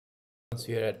Once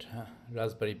you're at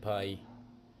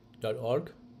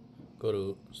raspberrypi.org, go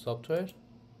to software,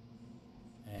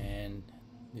 and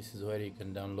this is where you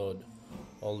can download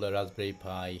all the Raspberry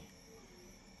Pi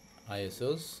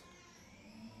ISOs.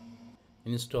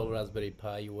 Install Raspberry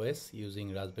Pi OS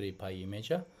using Raspberry Pi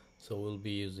Imager. So we'll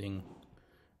be using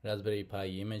Raspberry Pi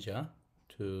Imager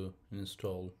to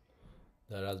install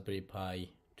the Raspberry Pi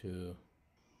to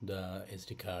the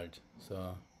SD card.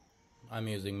 So I'm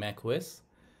using Mac OS,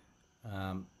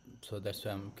 so that's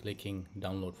why I'm clicking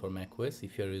download for Mac OS.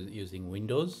 If you're using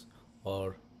Windows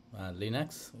or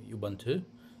Linux, Ubuntu,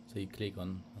 so you click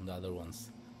on the other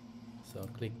ones. So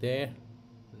click there,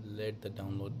 let the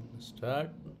download start,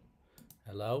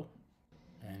 allow,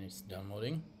 and it's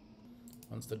downloading.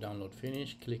 Once the download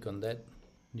finish, click on that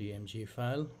DMG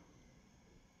file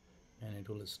and it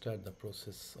will start the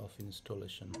process of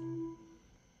installation.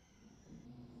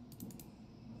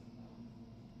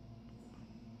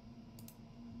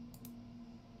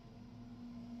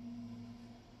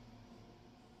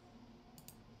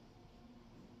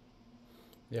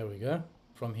 There we go.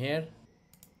 From here,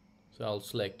 so I'll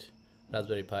select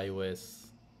Raspberry Pi OS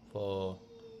for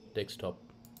desktop.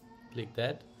 Click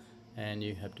that and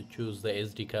you have to choose the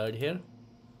SD card here,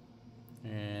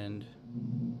 and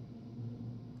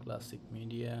classic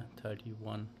media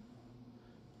 31,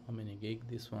 how many gig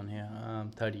this one here,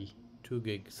 32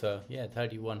 gig, so yeah,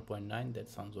 31.9, that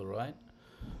sounds all right.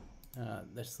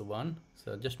 That's the one.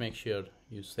 So just make sure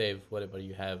you save whatever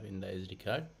you have in the SD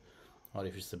card, or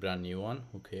if it's a brand new one,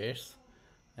 who cares,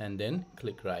 and then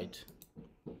click write,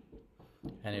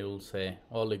 and it will say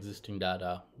all existing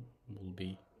data will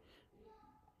be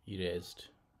erased.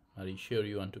 Are you sure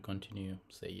you want to continue?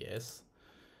 Say yes,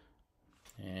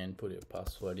 and put your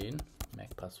password in,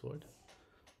 Mac password.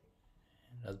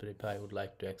 Raspberry Pi would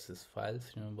like to access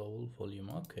files, removable volume,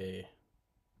 okay.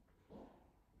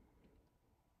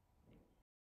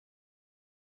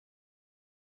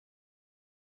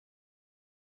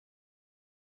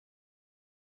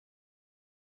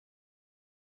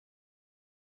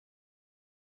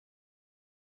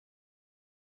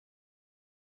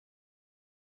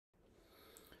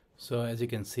 So as you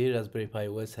can see, Raspberry Pi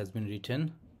OS has been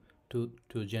written to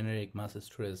generic mass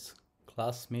storage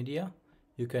class media.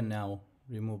 You can now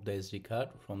remove the SD card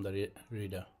from the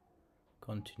reader.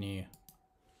 Continue.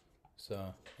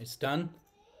 So it's done.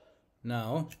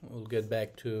 Now we'll get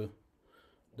back to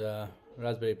the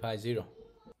Raspberry Pi Zero.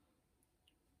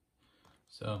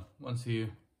 So once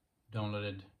you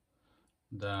downloaded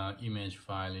the image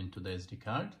file into the SD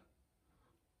card,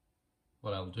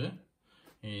 what I'll do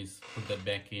is put that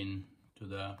back in to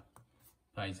the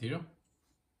Pi Zero.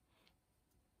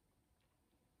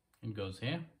 It goes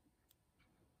here,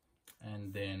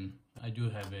 and then I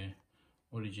do have a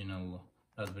original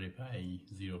Raspberry Pi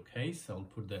Zero case. I'll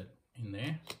put that in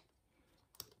there.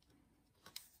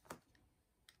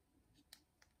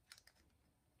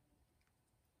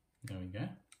 There we go.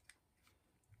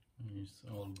 It's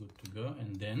all good to go,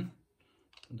 and then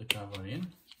put the cover in,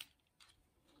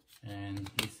 and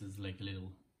this is like a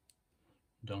little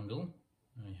dongle.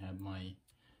 I have my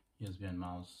USB and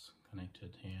mouse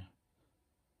connected here,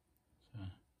 so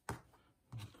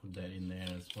I'll put that in there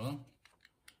as well.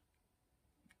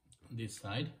 This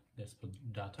side, that's for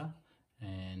data,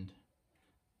 and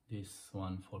this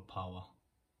one for power.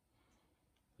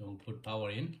 So we'll put power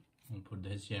in, we'll put the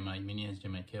HDMI, mini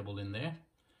HDMI cable in there,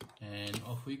 and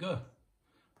off we go.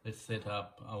 Let's set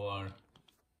up our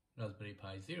Raspberry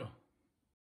Pi Zero.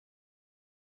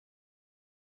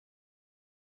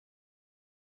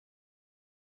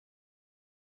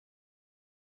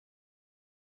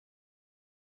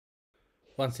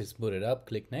 Once it's booted up,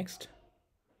 click next,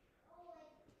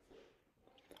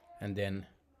 and then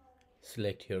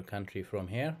select your country from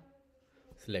here,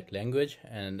 select language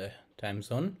and time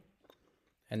zone,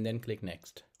 and then click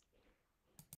next.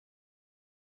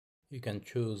 You can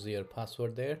choose your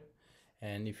password there,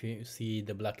 and if you see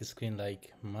the black screen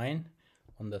like mine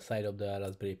on the side of the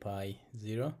Raspberry Pi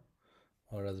Zero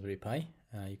or Raspberry Pi,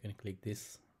 you can click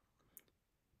this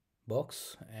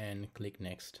box and click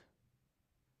next.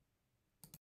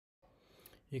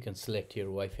 You can select your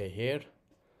Wi-Fi here.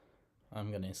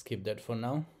 I'm gonna skip that for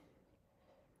now,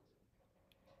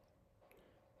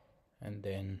 and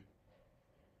then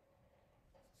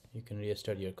you can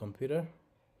restart your computer.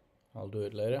 I'll do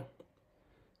it later.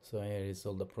 So here is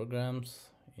all the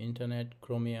programs: internet,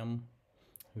 Chromium,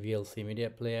 VLC media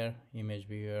player, image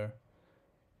viewer,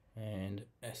 and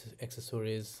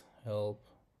accessories, help,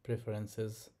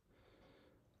 preferences,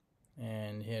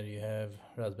 and here you have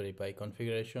Raspberry Pi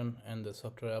configuration and the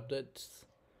software updates,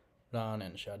 run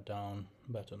and shut down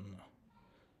button.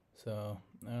 So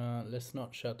let's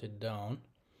not shut it down.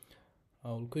 I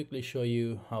will quickly show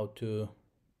you how to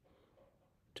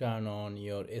turn on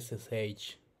your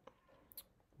SSH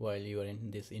while you are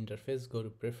in this interface. Go to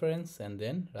preference and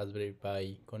then Raspberry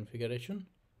Pi configuration.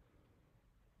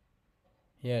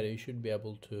 Here you should be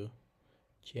able to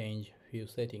change few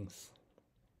settings.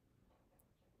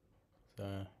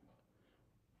 So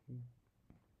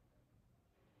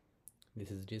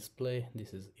this is display,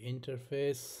 this is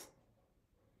interface.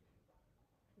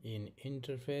 In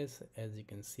interface, as you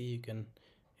can see, you can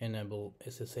enable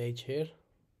SSH here.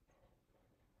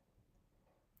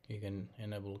 You can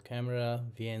enable camera,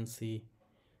 VNC.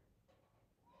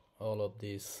 All of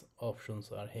these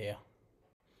options are here,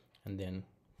 and then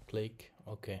click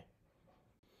OK.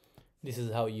 This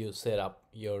is how you set up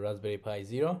your Raspberry Pi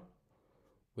Zero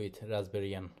with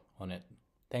Raspberry on it.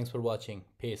 Thanks for watching.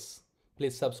 Peace.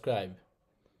 Please subscribe.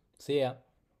 See ya.